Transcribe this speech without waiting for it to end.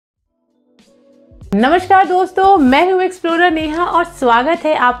नमस्कार दोस्तों, मैं हूँ एक्सप्लोरर नेहा और स्वागत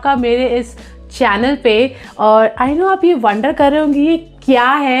है आपका मेरे इस चैनल पे। और आई नो आप ये वंडर कर रहे होंगे ये क्या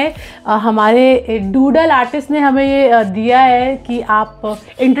है। हमारे डूडल आर्टिस्ट ने हमें ये दिया है कि आप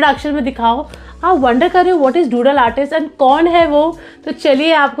इंट्रोडक्शन में दिखाओ। आप वंडर कर रहे हो what is doodle artist and कौन है वो, तो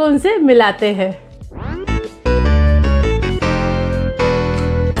चलिए आपको उनसे मिलाते हैं।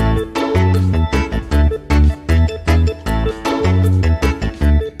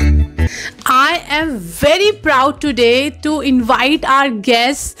 I am very proud today to invite our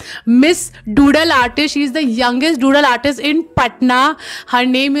guest, Miss Doodle Artist. She is the youngest Doodle artist in Patna. Her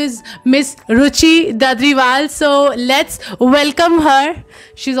name is Miss Ruchi Dadriwal. So let's welcome her.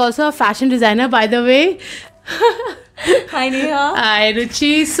 She's also a fashion designer, by the way. Hi Neha. Hi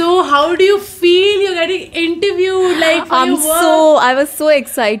Ruchi. So how do you feel you're getting interviewed like for your work? I was so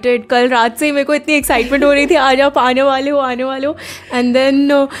excited. कल रात से ही मेरे को इतनी excitement हो रही थी, आज आप आने वाले हो। And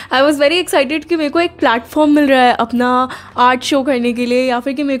then I was very excited कि मेरे को एक प्लेटफॉर्म मिल रहा है अपना आर्ट शो करने के लिए, या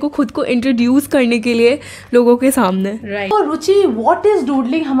फिर कि मेरे को खुद को इंट्रोड्यूस करने के लिए लोगों के सामने। राइट। तो रुचि, व्हाट इज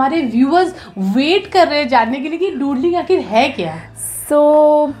डूडलिंग? हमारे व्यूअर्स वेट कर रहे हैं जानने के लिए कि डूडलिंग आखिर है क्या।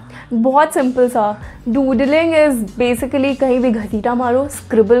 बहुत सिंपल सा, डूडलिंग इज़ बेसिकली कहीं भी घसीटा मारो,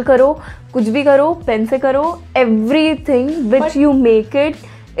 स्क्रिबल करो, कुछ भी करो, पेन से करो, everything which you make it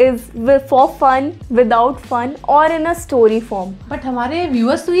is for fun, without fun और इन अ स्टोरी फॉर्म। बट हमारे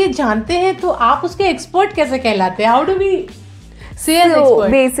व्यूअर्स तो ये जानते हैं, तो आप उसके एक्सपर्ट कैसे कहलाते हैं? हाउ डू वी से एज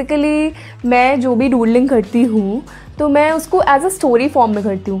एक्सपर्ट? बेसिकली मैं जो भी डूडलिंग करती हूँ तो मैं उसको एज अ स्टोरी फॉर्म में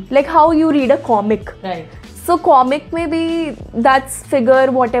करती हूँ, like how you read a comic. Right. So comic में भी दैट्स फिगर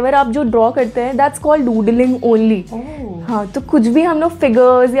वॉट एवर आप जो ड्रॉ करते हैं दैट्स कॉल्ड डूडलिंग ओनली। हाँ, तो कुछ भी हम लोग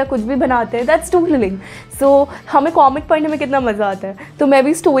फिगर्स या कुछ भी बनाते हैं दैट्स डूडलिंग। सो हमें कॉमिक पढ़ने में कितना मज़ा आता है, तो मैं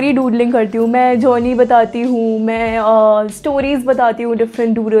भी स्टोरी डूडलिंग करती हूँ। मैं जर्नी बताती हूँ, मैं स्टोरीज बताती हूँ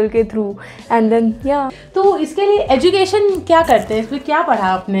डिफरेंट डूडल के थ्रू, एंड देन या। तो इसके लिए एजुकेशन क्या करते हैं, इसमें क्या पढ़ा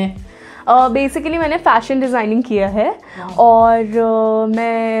आपने? बेसिकली मैंने फ़ैशन डिज़ाइनिंग किया है और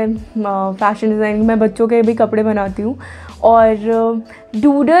मैं फ़ैशन डिज़ाइनिंग में बच्चों के भी कपड़े बनाती हूँ। और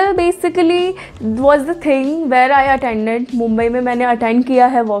doodle basically was the thing where I attended. Mumbai में मैंने अटेंड किया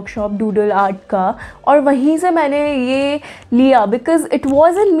है वर्कशॉप डूडल आर्ट का, और वहीं से मैंने ये लिया बिकॉज इट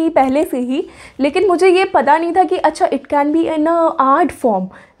वाज इन मी पहले से ही, लेकिन मुझे ये पता नहीं था कि अच्छा it can be in a art form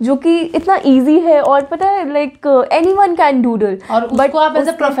जो कि इतना इजी है। और पता है लाइक एनीवन कैन डूडल, और उसको आप एज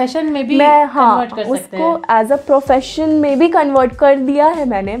अ प्रोफेशन में भी कन्वर्ट कर सकते हैं। उसको एज अ प्रोफेशन में भी कन्वर्ट कर दिया है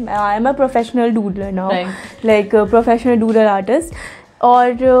मैंने। I am a professional doodler now, like professional doodle artist. और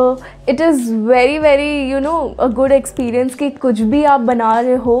it is very very a good experience कि कुछ भी आप बना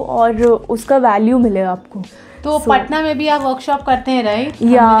रहे हो और उसका वैल्यू मिले आपको। तो पटना में भी आप वर्कशॉप करते हैं, राइट?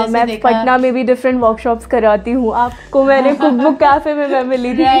 या मैं पटना में भी डिफरेंट वर्कशॉप्स कराती हूँ। आपको मैंने कुक बुक कैफे में मैं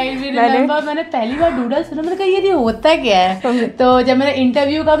मिली थी। मैंने पहली बार डूडल सुना, मैंने कहा ये होता क्या है। तो जब मैंने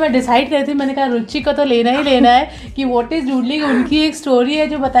इंटरव्यू का मैं डिसाइड करी थी, मैंने कहा रुचि को तो लेना ही लेना है कि व्हाट इज डूडलिंग। उनकी एक स्टोरी है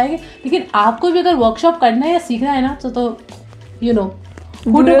जो बताएंगे, लेकिन आपको भी अगर वर्कशॉप करना है या सीखना है ना तो you know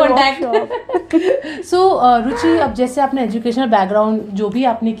who to contact। So रुचि, अब जैसे आपने एजुकेशनल बैकग्राउंड जो भी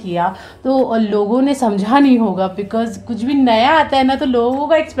आपने किया, तो लोगों ने समझा नहीं होगा बिकॉज कुछ भी नया आता है ना तो लोगों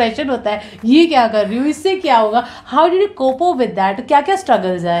का एक्सप्रेशन होता है ये क्या कर रही हूँ, इससे क्या होगा। How did you cope up with that? क्या क्या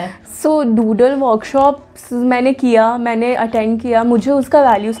स्ट्रगल्स है? सो डूडल वर्कशॉप्स मैंने किया, मैंने अटेंड किया, मुझे उसका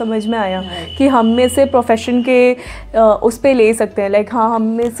वैल्यू समझ में आया कि हम में से प्रोफेशन के उस पर ले सकते हैं, लाइक हाँ हम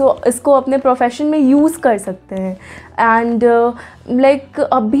में से इसको अपने प्रोफेशन में यूज़ कर सकते हैं। एंड लाइक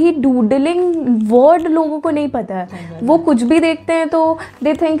अभी डूडलिंग वर्ड लोगों को नहीं पता है, वो कुछ भी देखते हैं तो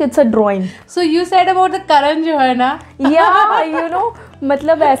they think it's a drawing. So you said about the करण जो है ना, या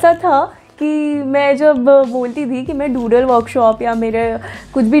मतलब ऐसा था कि मैं जब बोलती थी कि मैं डूडल वर्कशॉप या मेरे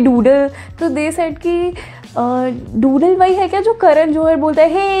कुछ भी डूडल, तो दे सेड कि डूडल वही है क्या जो करण जौहर बोलता है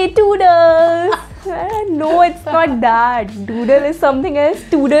हे doodle. No it's not that, doodle is something else,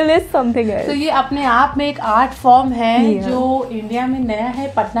 doodle is something else. तो ये अपने आप में एक आर्ट फॉर्म है जो इंडिया में नया है,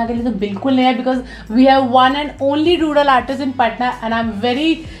 पटना के लिए तो बिल्कुल नया है because we have one and only doodle artist in Patna and I am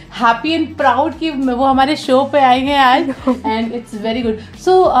very happy and proud कि वो हमारे शो पे आई हैं आज and it's very good.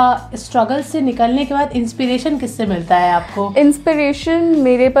 So struggle से निकलने के बाद इंस्पिरेशन किससे मिलता है आपको? इंस्पिरेशन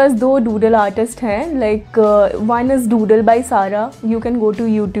मेरे पास दो डूडल आर्टिस्ट हैं, like one is doodle bye सारा, you can go to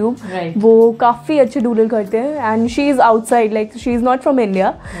YouTube. वो काफ़ी अच्छे डूडल करते हैं and she is outside, like she is not from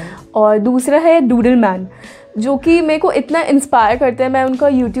India. और दूसरा है डूडल मैन। जो कि मेरे को इतना इंस्पायर करते हैं। मैं उनका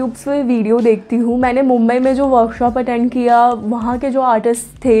यूट्यूब पे वीडियो देखती हूँ। मैंने मुंबई में जो वर्कशॉप अटेंड किया, वहाँ के जो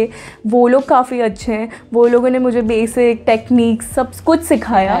आर्टिस्ट थे वो लोग काफ़ी अच्छे हैं। वो लोगों ने मुझे बेसिक टेक्निक सब कुछ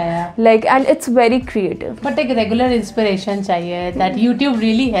सिखाया, like, and it's very creative. But एक रेगुलर इंस्पिरेशन चाहिए, that YouTube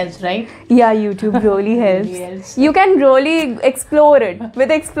really helps, right? या YouTube really helps. You can really explore it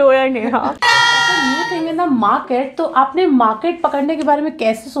with explorer Neha. New thing in the market, तो आपने मार्केट पकड़ने के बारे में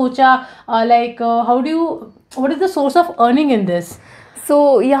कैसे सोचा? Like how do you, what is the source of earning in this?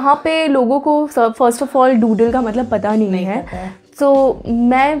 सो यहाँ पे लोगों को फर्स्ट ऑफ ऑल डूडल का मतलब पता नहीं है। सो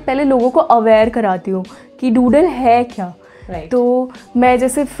मैं पहले लोगों को अवेयर कराती हूँ कि डूडल है क्या। तो मैं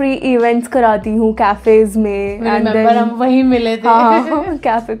जैसे फ्री इवेंट्स कराती हूँ कैफ़ेज़ में, एंड हम वहीं मिले थे। हाँ,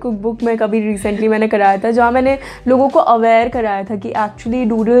 कैफ़े कुक बुक में कभी रिसेंटली मैंने कराया था, जहाँ मैंने लोगों को अवेयर कराया था कि एक्चुअली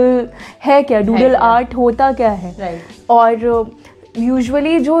डूडल है क्या, डूडल आर्ट होता क्या है। और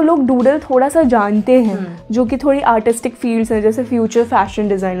यूजुअली जो लोग डूडल थोड़ा सा जानते हैं, जो कि थोड़ी आर्टिस्टिक फील्ड्स हैं, जैसे future fashion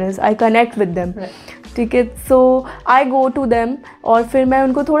designers, I connect with them, ठीक है। सो आई गो टू देम और फिर मैं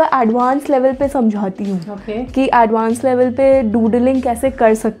उनको थोड़ा एडवांस लेवल पे समझाती हूँ कि एडवांस लेवल पे डूडलिंग कैसे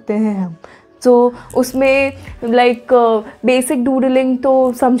कर सकते हैं हम। तो उसमें लाइक बेसिक डूडलिंग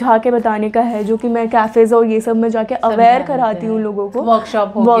तो समझा के बताने का है, जो कि मैं कैफ़ेज़ और ये सब में जाके अवेयर कराती हूँ लोगों को।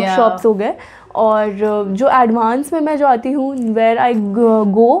 वर्कशॉप्स हो गए। और जो एडवांस में मैं जाती हूँ, वेयर आई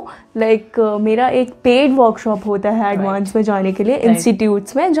गो, लाइक मेरा एक पेड वर्कशॉप होता है एडवांस में जाने के लिए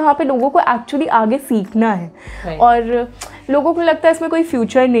इंस्टीट्यूट्स में, जहाँ पे लोगों को एक्चुअली आगे सीखना है। और लोगों को लगता है इसमें कोई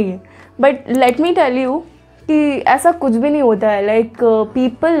फ्यूचर नहीं है, but let me tell you कि ऐसा कुछ भी नहीं होता है। Like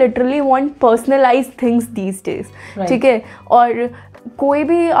people literally want personalised things these days, ठीक है। और कोई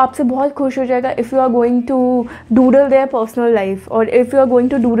भी आपसे बहुत खुश हो जाएगा if you are going to doodle their personal life, और if you are going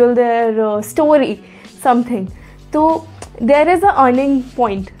to doodle their story something, तो there is a earning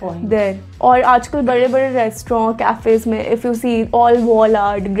point there. और आजकल बड़े बड़े रेस्टोरेंट कैफ़ेज़ में if you see all wall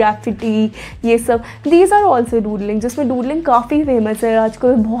art, graffiti, ये सब, these are also doodling, जिसमें डूडलिंग काफ़ी फेमस है।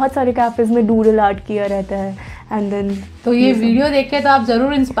 आजकल बहुत सारे कैफ़ेज़ में डूडल आर्ट किया रहता है। एंड देन तो ये वीडियो देख के तो आप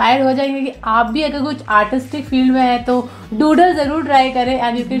ज़रूर इंस्पायर हो जाएंगे कि आप भी अगर कुछ आर्टिस्टिक फील्ड में हैं तो डूडल ज़रूर ट्राई करें,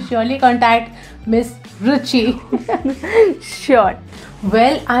 and you can surely contact miss Ruchi. Sure.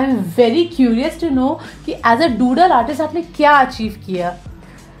 Well, I am very curious to know कि एज अ डूडल आर्टिस्ट आपने क्या अचीव किया?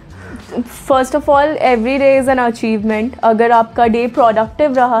 First of all, every day is an achievement. अगर आपका डे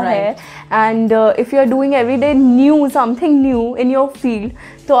प्रोडक्टिव रहा है, and if you are doing every day new, something new in your field,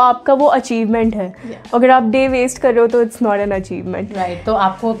 तो आपका वो अचीवमेंट है। अगर आप डे वेस्ट कर रहे हो तो it's not an achievement, right. तो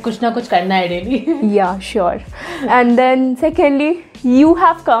आपको कुछ ना कुछ करना है डेली। या sure. And then secondly, you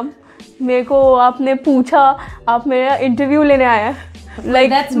have come. मेरे को आपने पूछा, आप मेरा इंटरव्यू लेने आया, like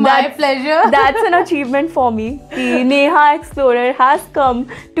that's my pleasure. That's an achievement for me. कि Neha Explorer has come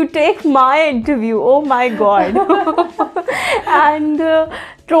to take my interview. Oh my God. And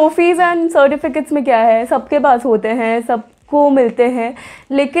trophies and certificates में क्या है, सबके पास होते हैं, सबको मिलते हैं।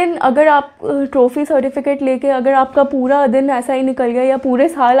 लेकिन अगर आप ट्रॉफी सर्टिफिकेट लेके अगर आपका पूरा दिन ऐसा ही निकल गया, या पूरे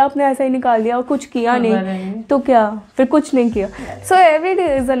साल आपने ऐसा ही निकाल दिया और कुछ किया नहीं, तो क्या, फिर कुछ नहीं किया। So every day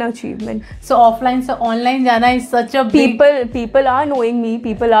is an achievement. So offline से ऑनलाइन जाना is such a people are knowing me,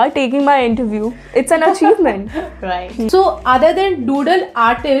 people are taking my interview, it's an achievement. Right. So other than doodle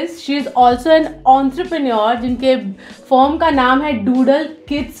artist, she is also an entrepreneur जिनके form का नाम है Doodle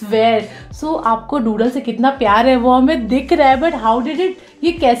Kidswear. So आपको doodle से कितना प्यार है वो हमें दिख रहा है, बट हाउ डिड इट,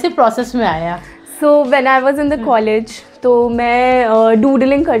 ये कैसे प्रोसेस में आया? So when I was in the college, तो मैं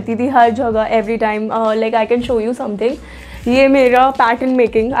डूडलिंग करती थी हर जगह, every time. Like I can show you something, ये मेरा pattern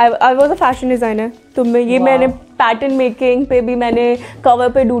making, I was a fashion designer, तो मैंने पैटर्न मेकिंग पे भी मैंने कवर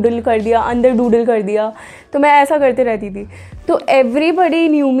पे डूडल कर दिया, अंदर डूडल कर दिया, तो मैं ऐसा करते रहती थी। तो एवरीबडी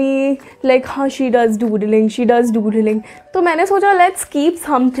न्यू मी, लाइक हाँ she does doodling, she does doodling. तो मैंने सोचा लेट्स कीप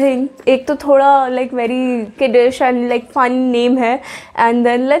समथिंग, एक तो थोड़ा like very kiddish and like fun name है, and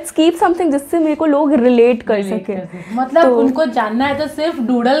then let's keep something जिससे मेरे को लोग रिलेट कर सके। मतलब तो, उनको जानना है तो सिर्फ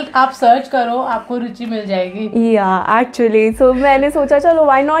डूडल आप सर्च करो, आपको रुचि मिल जाएगी। या एक्चुअली, सो मैंने सोचा चलो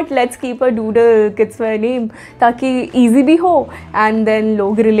why not, let's keep a doodle kidswear name, ताकि ईजी भी हो एंड देन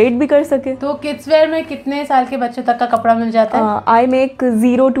लोग रिलेट भी कर सके। तो किड्सवेयर में कितने साल के बच्चों तक का कपड़ा मिल जाता है? I make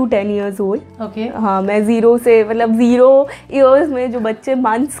 0 to 10 years old. Okay. हाँ, मैं 0 से मतलब 0 years में जो बच्चे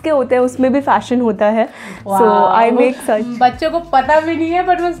मंथ्स के होते हैं उसमें भी फैशन होता है। सो आई मेक सच। बच्चों को पता भी नहीं है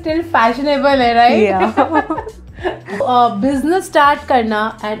बट वो स्टिल फैशनेबल है, राइट? बिजनेस स्टार्ट करना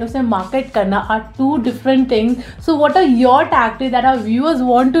एंड उसे मार्केट करना are to different things. So what are your tactics that our viewers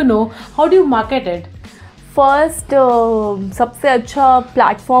want to know, how do you market it? First सबसे अच्छा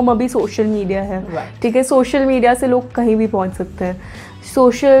प्लेटफॉर्म अभी सोशल मीडिया है, ठीक है। सोशल मीडिया से लोग कहीं भी पहुंच सकते हैं।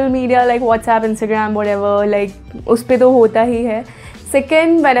 Social media like WhatsApp, Instagram, whatever, like उस पे तो होता ही है.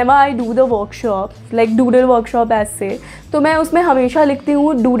 Second, whenever I do the workshop, like doodle workshop ऐसे, तो मैं उसमें हमेशा लिखती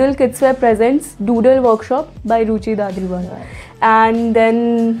हूँ Doodle Kidswear presents Doodle workshop by Ruchi Dadriwal. And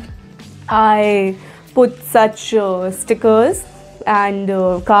then I put such stickers and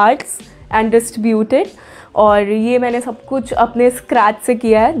cards and distribute it. और ये मैंने सब कुछ अपने स्क्रैच से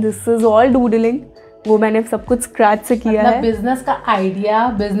किया है. This is all doodling. वो मैंने सब कुछ स्क्रैच से किया है. बिजनेस का आइडिया,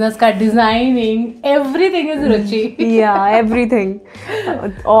 बिजनेस का डिजाइनिंग, एवरीथिंग इज रुचि. या एवरीथिंग.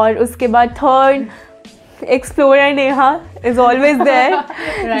 और उसके बाद third, explorer Neha is always there,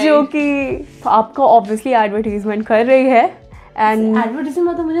 जो कि आपका ऑब्वियसली एडवर्टीजमेंट कर रही है. एंड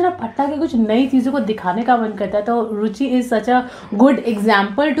एडवर्टीजमेंट तो मुझे ना पटना के कुछ नई चीज़ों को दिखाने का मन करता है. तो रुचि is such a good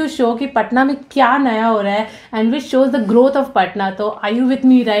example to show कि पटना में क्या नया हो रहा है and which shows the growth of Patna. तो आई यू विथ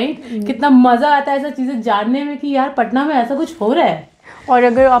मी राइट? कितना मज़ा आता है ऐसा चीज़ें जानने में कि यार पटना में ऐसा कुछ हो रहा है. और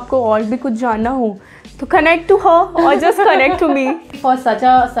अगर आपको और भी कुछ जानना हो तो कनेक्ट टू हर और just connect to me. For such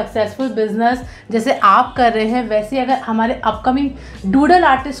a successful business जैसे आप कर रहे हैं, वैसे अगर हमारे अपकमिंग डूडल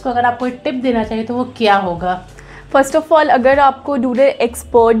आर्टिस्ट को अगर आप कोई टिप देना चाहिए तो वो क्या होगा? फर्स्ट ऑफ ऑल, अगर आपको डूडल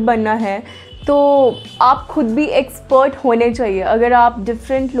एक्सपर्ट बनना है तो आप खुद भी एक्सपर्ट होने चाहिए. अगर आप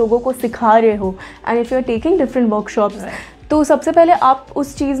डिफरेंट लोगों को सिखा रहे हो and if you are taking different workshops, तो सबसे पहले आप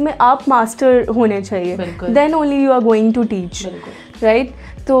उस चीज़ में आप मास्टर होने चाहिए. Then only you are going to teach, right?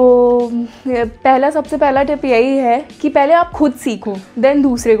 तो सबसे पहला टिप यही है कि पहले आप खुद सीखो, देन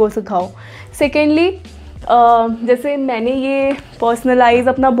दूसरे को सिखाओ. सेकेंडली, जैसे मैंने ये पर्सनलाइज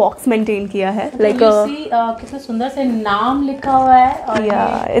अपना बॉक्स मेंटेन किया है. लाइक कितना सुंदर से नाम लिखा हुआ है और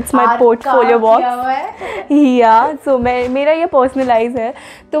इट्स माय पोर्टफोलियो बॉक्स. या सो मेरा ये पर्सनलाइज है.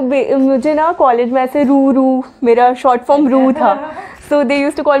 तो मुझे ना कॉलेज में ऐसे रू मेरा शॉर्ट फॉर्म रू था. सो दे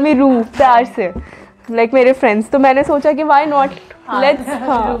यूज्ड टू कॉल मी रू प्यार से, लाइक मेरे फ्रेंड्स. तो मैंने सोचा कि why not,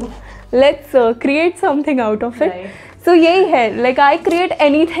 let's create something out of it. सो यही है, like I create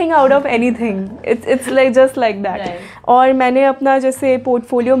anything out of anything. It's like just like that. और मैंने अपना जैसे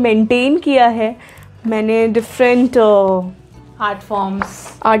पोर्टफोलियो मेंटेन किया है. मैंने डिफरेंट आर्ट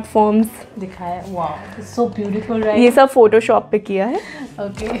फॉर्म्स दिखाया. Wow, so beautiful, right? ये सब फोटोशॉप पे किया है.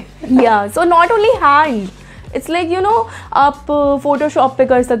 ओके. या so not only hand, it's like you know, आप फोटोशॉप पे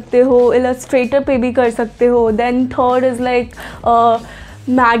कर सकते हो, इलस्ट्रेटर पे भी कर सकते हो. Then third is like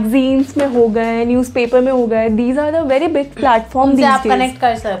magazines में हो गए, न्यूज़पेपर में हो गए. These are the very big platform. उनसे आप कनेक्ट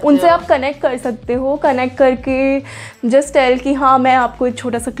कर सकते हो. उनसे आप कनेक्ट कर सकते हो. कनेक्ट करके जस्ट टेल कि हाँ, मैं आपको एक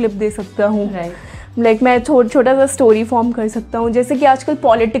छोटा सा क्लिप दे सकता हूँ. लाइक मैं छोटा सा स्टोरी फॉर्म कर सकता हूँ. जैसे कि आजकल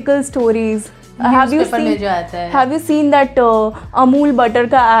political stories, have you seen that Amul butter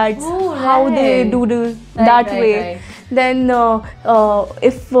ka ads? How they doodle that way. Then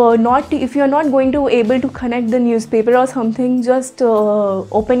if you're not going to able to connect the newspaper or something, just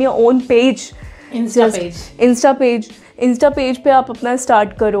open your own page. Insta page पे आप अपना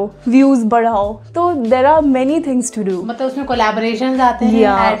start करो, views बढ़ाओ. तो there are many things to do. मतलब उसमें collaborations आते हैं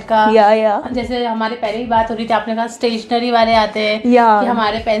ऐड का. या जैसे हमारे पहले ही बात हो रही थी, आपने कहा स्टेशनरी वाले आते हैं कि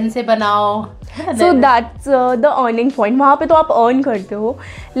हमारे पेन से बनाओ. So that's the earning point. वहाँ पे तो आप अर्न करते हो.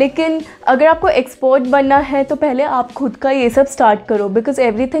 लेकिन अगर आपको एक्सपर्ट बनना है तो पहले आप खुद का ये सब स्टार्ट करो, because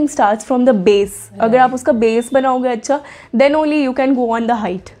everything starts from the base. अगर आप उसका बेस बनाओगे अच्छा, then only you can go on the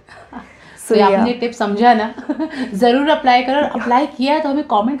height. तो आपने टिप समझा ना? जरूर अप्लाई करो. अप्लाई किया है तो हमें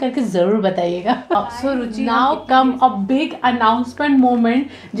कमेंट करके जरूर बताइएगा. सो रुचि, now come a big announcement moment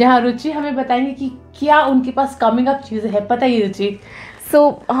जहाँ रुचि हमें बताएंगे कि क्या उनके पास कमिंग अप चीज़ें हैं. पता ही रुचि.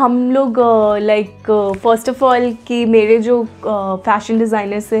 सो हम लोग लाइक फर्स्ट ऑफ ऑल कि मेरे जो फैशन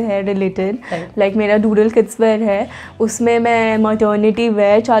डिज़ाइनर से है रिलेटेड, लाइक मेरा डूडल किड्सवेयर है, उसमें मैं मटर्निटी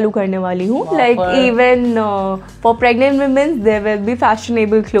वेयर चालू करने वाली हूँ. Like even for pregnant women there will be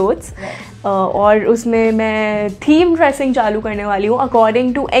fashionable clothes. और उसमें मैं थीम ड्रेसिंग चालू करने वाली हूँ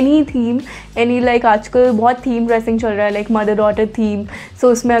according to any theme. Any like आजकल बहुत थीम ड्रेसिंग चल रहा है, लाइक मदर डॉटर थीम.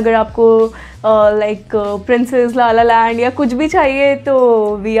 सो उसमें अगर आपको लाइक प्रिंसेस लाला लैंड या कुछ भी चाहिए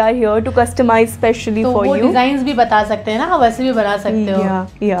तो we are here to customise specially for you. Designs भी बता सकते हैं ना, वैसे भी बना सकते हो.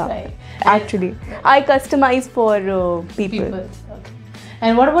 या actually I customise for people.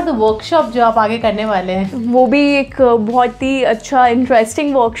 And what about the workshop जो आप आगे करने वाले हैं? वो भी एक बहुत ही अच्छा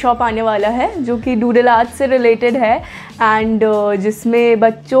इंटरेस्टिंग वर्कशॉप आने वाला है जो कि डूडल आर्ट से रिलेटेड है एंड जिसमें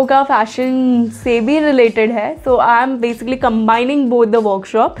बच्चों का फैशन से भी रिलेटेड है. सो I am basically combining both the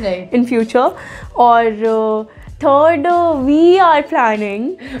workshop in future. और third, we are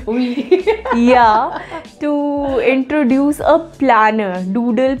planning to introduce a planner,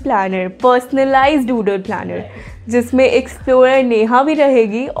 doodle planner, personalized doodle planner. जिसमें एक्सप्लोरर नेहा भी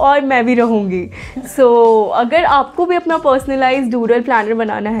रहेगी और मैं भी रहूँगी. सो अगर आपको भी अपना पर्सनलाइज डूडल प्लानर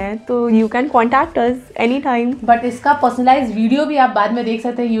बनाना है तो you can contact us any time. But इसका पर्सनलाइज वीडियो भी आप बाद में देख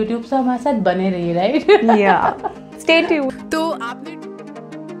सकते हैं यूट्यूब से. हमारे साथ बने रहिए, राइट? या स्टे ट्यून्ड. तो आपने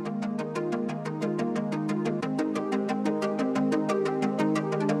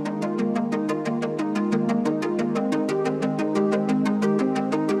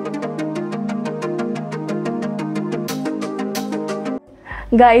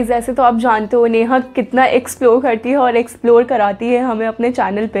गाइज ऐसे तो आप जानते हो नेहा कितना एक्सप्लोर करती है और एक्सप्लोर कराती है हमें अपने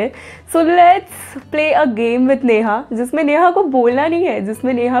चैनल पे. So let's play a game with Neha, जिसमें नेहा को बोलना नहीं है,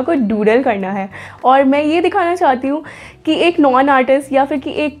 जिसमें नेहा को डूडल करना है. और मैं ये दिखाना चाहती हूँ कि एक नॉन आर्टिस्ट या फिर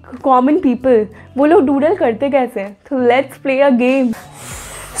कि एक कॉमन पीपल वो लोग डूडल करते कैसे हैं. तो let's play a game.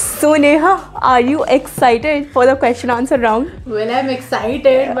 So Neha, are you excited for the question answer round? Well, I'm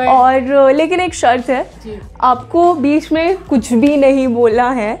excited, but... और लेकिन एक शर्त है, आपको बीच में कुछ भी नहीं बोलना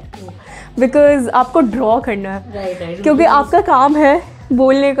है, बिकॉज आपको ड्रॉ करना है. right. क्योंकि आपका काम है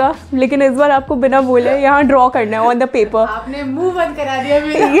बोलने का, लेकिन इस बार आपको बिना बोले यहाँ ड्रॉ करना है ऑन द पेपर. आपने मुंह बंद करा दिया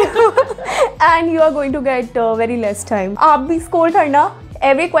मेरा. And you are going to get very less time. आप भी स्कोर करना.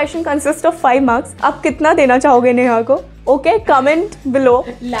 Every question consist of 5 marks. आप कितना देना चाहोगे नेहा को? Okay, comment below.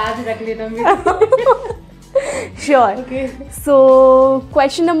 लाज रख लेना मेरा. Sure. Okay. So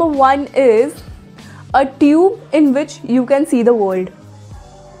question number 1 is a tube in which you can see the world.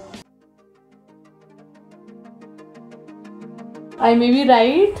 I may be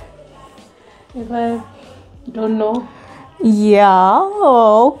right if I don't know. Yeah,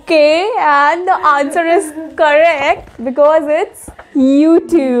 okay, and the answer is correct because it's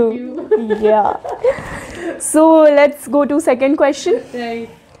YouTube. Yeah. So let's go to second question. Right.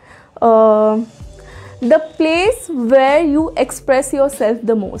 The place where you express yourself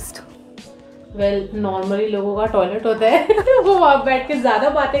the most. Well, normally लोगों का toilet होता है. वो वहाँ बैठ के ज़्यादा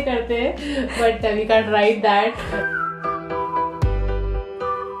बातें करते हैं. But we can't write that.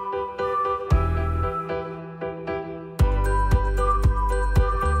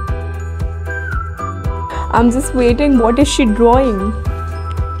 I'm just waiting. What is she drawing?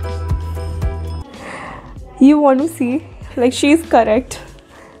 You want to see? Like, she's correct.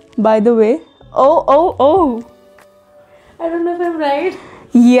 By the way. Oh. I don't know if I'm right.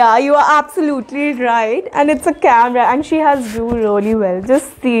 Yeah, you are absolutely right. And it's a camera and she has drew really well.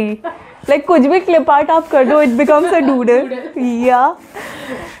 Just see. Like, कुछ भी clip art आप कर दो, it becomes a doodle. Yeah.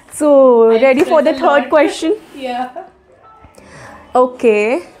 So, ready for the third question? Yeah.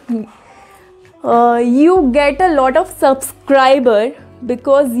 Okay. You get a lot of subscriber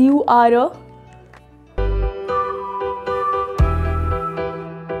because you are a...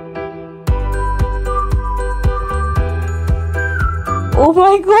 Oh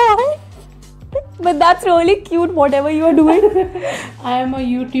my god! But that's really cute, whatever you are doing. I am a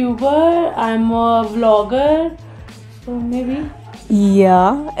YouTuber, I'm a vlogger, so maybe.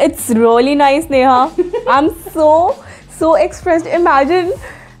 Yeah, it's really nice, Neha. I'm so expressed. Imagine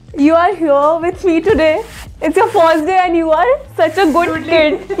you are here with me today. It's your first day and you are such a good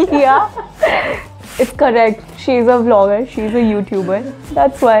kid. Yeah. It's correct. She's a vlogger, she's a YouTuber.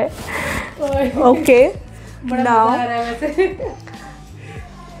 That's why. Okay. Now,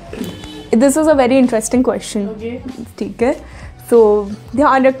 this is a very interesting question. Okay. ठीक है. So,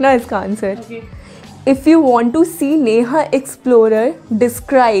 ध्यान रखना इसका answer. Okay. If you want to see Neha Explorer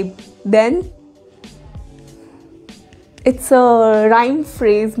describe, then it's a rhyme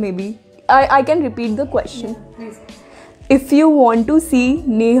phrase maybe. I can repeat the question. Please. If you want to see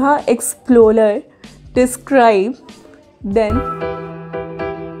Neha Explorer describe, then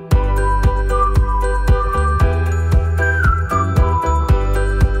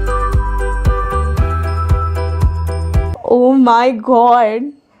oh my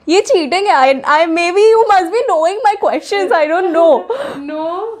god, ये cheating है. I maybe you must be knowing my questions. I don't know.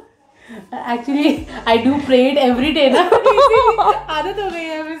 No. Actually, I do pray it every day ना. आदत हो गई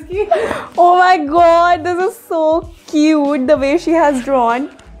है अब इसकी. Oh my god, this is so cute the way she has drawn.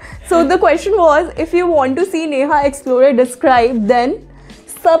 So the question was, if you want to see Neha Explorer describe, then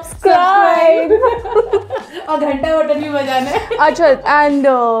subscribe. और घंटा button भी बजाना है. Achha, and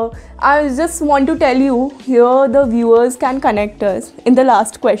I just want to tell you here the viewers can connect us in the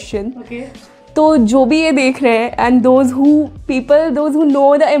last question. Okay. तो जो भी ये देख रहे हैं and those who know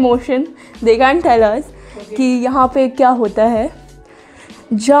the emotion, they can tell us कि यहाँ पे क्या होता है.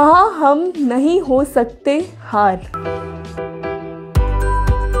 जहाँ हम नहीं हो सकते हार.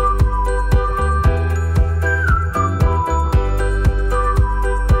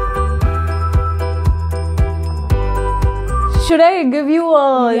 Should I give you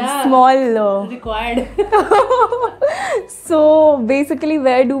a small required? So basically,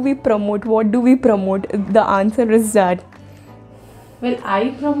 where do we promote? What do we promote? The answer is that. Well, I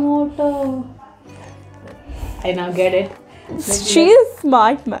promote. I now get it. She is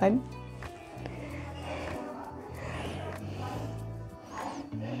smart, man.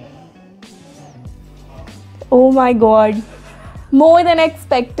 Oh my god, more than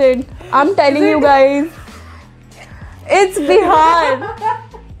expected. I'm telling you guys, it's Bihar.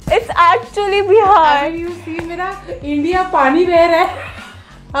 It's actually Bihar. You see, मेरा India पानी बह रहा है.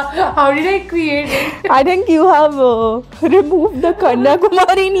 How did I create it? I think you have removed the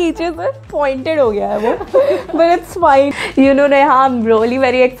Kanyakumari नीचे से pointed हो गया है वो. But it's fine. You know Neha, I'm really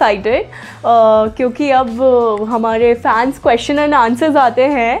very excited क्योंकि अब हमारे fans question and answers आते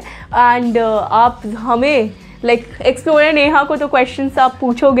हैं and आप हमें एक्सप्लोरर नेहा को तो क्वेश्चंस आप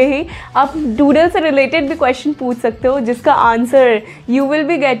पूछोगे ही, आप डूडल से रिलेटेड भी क्वेश्चन पूछ सकते हो जिसका answer you will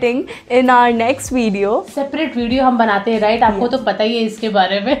be getting in our next video. Separate video हम बनाते हैं, राइट? आपको तो पता ही है इसके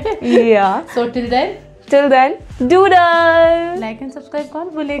बारे में. या so till then doodle like and subscribe कौन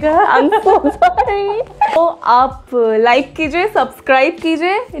भूलेगा. I am so sorry. तो आप लाइक कीजिए, सब्सक्राइब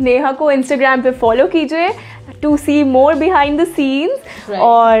कीजिए, नेहा को इंस्टाग्राम पे फॉलो कीजिए to C more behind the scenes.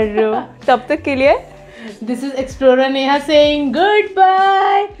 और तब तक के लिए this is Explorer Neha saying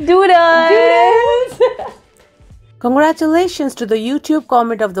goodbye. Doodles. Congratulations to the YouTube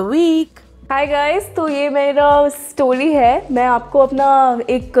comment of the week. Hi guys, तो ये मेरा स्टोरी है. मैं आपको अपना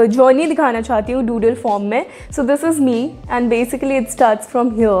एक जर्नी दिखाना चाहती हूँ डूडल फॉर्म में. So this is me and basically it starts from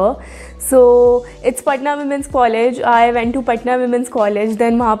here. So it's Patna women's college. I went to Patna women's college.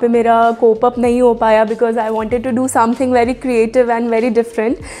 Then वहाँ पे मेरा कोप अप नहीं हो पाया because I wanted to do something very creative and very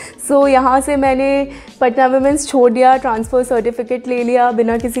different. सो यहाँ से मैंने Patna women's छोड़ दिया, ट्रांसफ़र सर्टिफिकेट ले लिया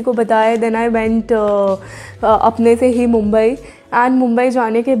बिना किसी को बताए. देन आई वेंट अपने से ही मुंबई. एंड मुंबई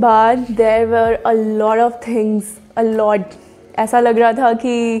जाने के बाद there were a lot of things, a lot. ऐसा लग रहा था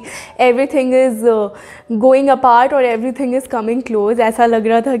कि एवरीथिंग इज़ गोइंग अपार्ट और एवरीथिंग इज़ कमिंग क्लोज. ऐसा लग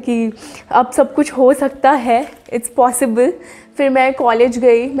रहा था कि अब सब कुछ हो सकता है, इट्स पॉसिबल. फिर मैं कॉलेज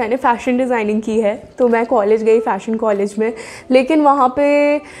गई, मैंने फ़ैशन डिज़ाइनिंग की है तो मैं कॉलेज गई, फ़ैशन कॉलेज में. लेकिन वहाँ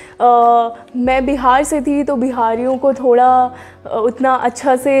पे मैं बिहार से थी तो बिहारियों को थोड़ा उतना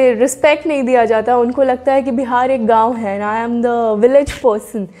अच्छा से रिस्पेक्ट नहीं दिया जाता. उनको लगता है कि बिहार एक गांव है and I am the village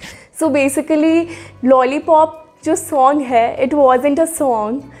person. So basically lollipop जो सॉन्ग है, it wasn't a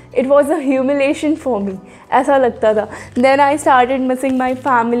song, it was a humiliation for me. ऐसा लगता था. Then I started missing my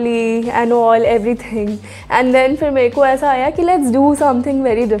family and all everything. And then फिर मेरे को ऐसा आया कि let's do something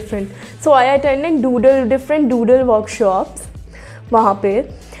very different. So I attended different doodle workshops. वहाँ पे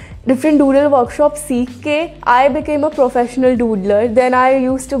डिफरेंट डूडल वर्कशॉप सीख के I became a professional doodler. Then I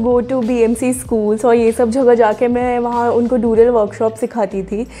use to go to BMC schools और ये सब जगह जाके मैं वहाँ उनको डूडल वर्कशॉप सिखाती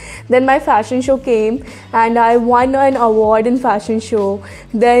थी. Then my fashion show came and I one an award in fashion show.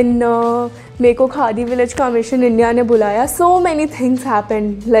 Then मेरे को खादी विलेज का मिशन इंडिया ने बुलाया. So many things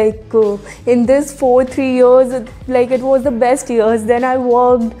happened like in this 3 years. Like it was the best years. Then I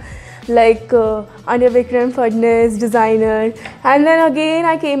worked like under Vikram Fadnis designer and then again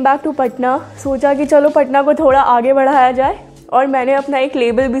I came back to Patna. सोचा कि चलो पटना को थोड़ा आगे बढ़ाया जाए और मैंने अपना एक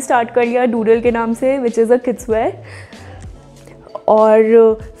लेबल भी स्टार्ट कर लिया डूडल के नाम से, विच इज़ अ किड्सवेयर.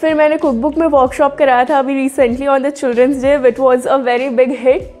 और फिर मैंने कुकबुक में वर्कशॉप कराया था अभी recently on the children's day, which was a very big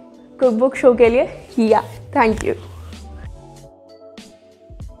hit cookbook show के लिए. या थैंक यू.